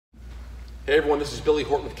Hey everyone, this is Billy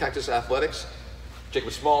Horton with Cactus Athletics.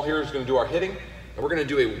 Jacob Small here is going to do our hitting, and we're going to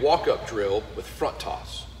do a walk-up drill with front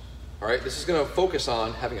toss. All right, this is going to focus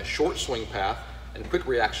on having a short swing path and quick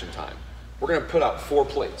reaction time. We're going to put out 4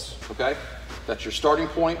 plates, okay? That's your starting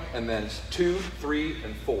point, and then 2, 3,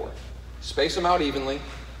 and 4. Space them out evenly,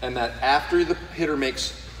 and that after the hitter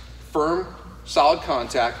makes firm, solid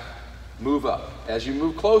contact, move up. As you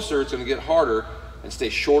move closer, it's going to get harder and stay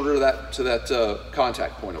shorter to that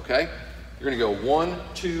contact point, okay? You're going to go 1,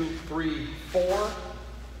 2, 3, 4,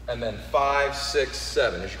 and then 5, 6,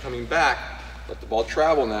 7. As you're coming back, let the ball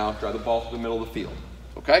travel now. Drive the ball to the middle of the field.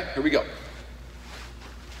 Okay, here we go.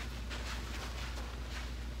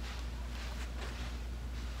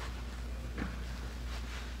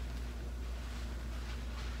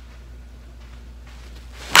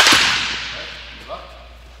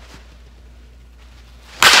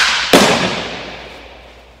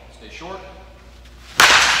 Stay short.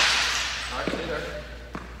 All right, stay there.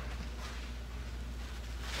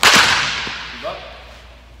 Move up.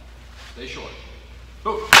 Stay short.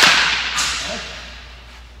 Boom. Okay.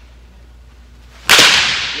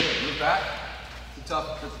 Good. Move back. It's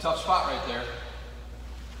a tough spot right there.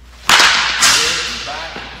 Good. Move back.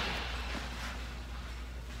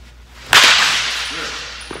 Good.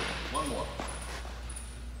 One more.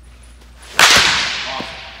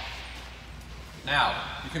 Awesome. Now,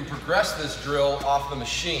 you can progress this drill off the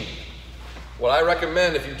machine. What I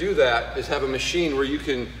recommend if you do that is have a machine where you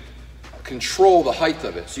can control the height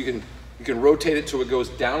of it. So you can rotate it so it goes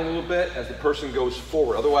down a little bit as the person goes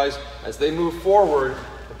forward. Otherwise, as they move forward,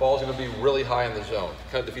 the ball's going to be really high in the zone.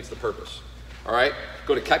 It kind of defeats the purpose. All right,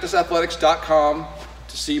 go to cactusathletics.com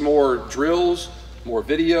to see more drills, more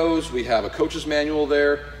videos. We have a coach's manual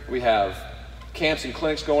there. We have camps and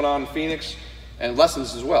clinics going on in Phoenix and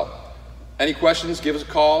lessons as well. Any questions, give us a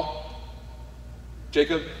call.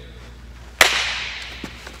 Jacob?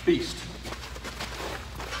 Beast.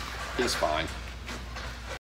 He's fine.